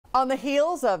On the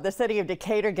heels of the city of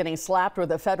Decatur getting slapped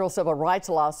with a federal civil rights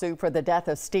lawsuit for the death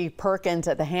of Steve Perkins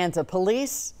at the hands of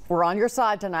police, we're on your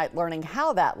side tonight learning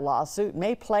how that lawsuit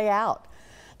may play out.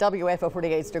 WFO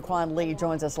 48's Daquan Lee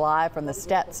joins us live from the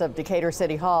steps of Decatur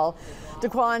City Hall.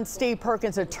 Daquan, Steve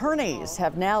Perkins' attorneys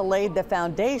have now laid the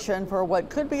foundation for what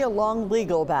could be a long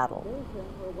legal battle.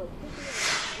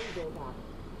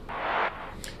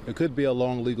 It could be a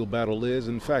long legal battle, Liz.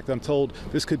 In fact, I'm told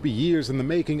this could be years in the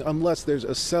making unless there's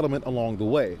a settlement along the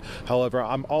way. However,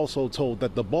 I'm also told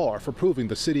that the bar for proving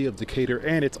the city of Decatur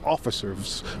and its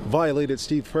officers violated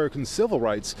Steve Perkins' civil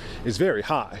rights is very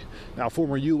high. Now,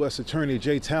 former U.S. Attorney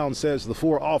Jay Town says the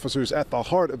 4 officers at the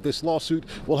heart of this lawsuit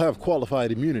will have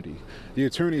qualified immunity. The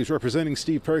attorneys representing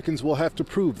Steve Perkins will have to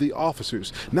prove the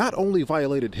officers not only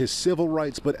violated his civil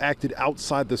rights but acted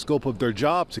outside the scope of their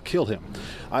job to kill him.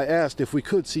 I asked if we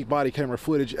could see body camera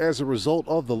footage as a result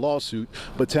of the lawsuit,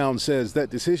 but Town says that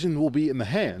decision will be in the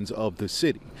hands of the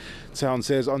city. Town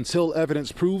says until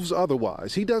evidence proves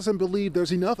otherwise, he doesn't believe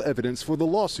there's enough evidence for the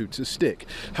lawsuit to stick.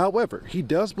 However, he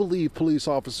does believe police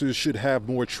officers should have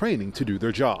more training to do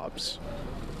their jobs.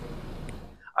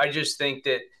 I just think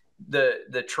that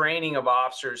the training of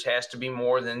officers has to be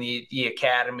more than the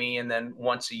academy and then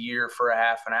once a year for a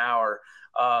half an hour.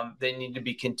 They need to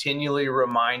be continually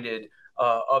reminded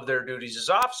of their duties as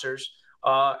officers,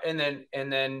 and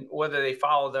then whether they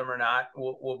follow them or not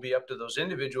will be up to those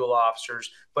individual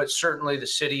officers, but certainly the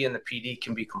city and the PD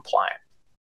can be compliant.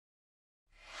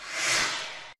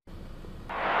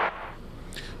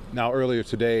 Now, earlier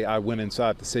today, I went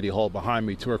inside the city hall behind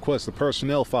me to request the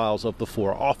personnel files of the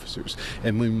 4 officers.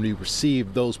 And when we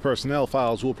receive those personnel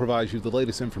files, we'll provide you the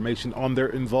latest information on their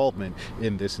involvement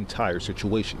in this entire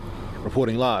situation.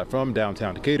 Reporting live from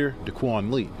downtown Decatur, Daquan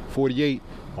Lee, 48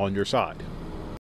 on your side.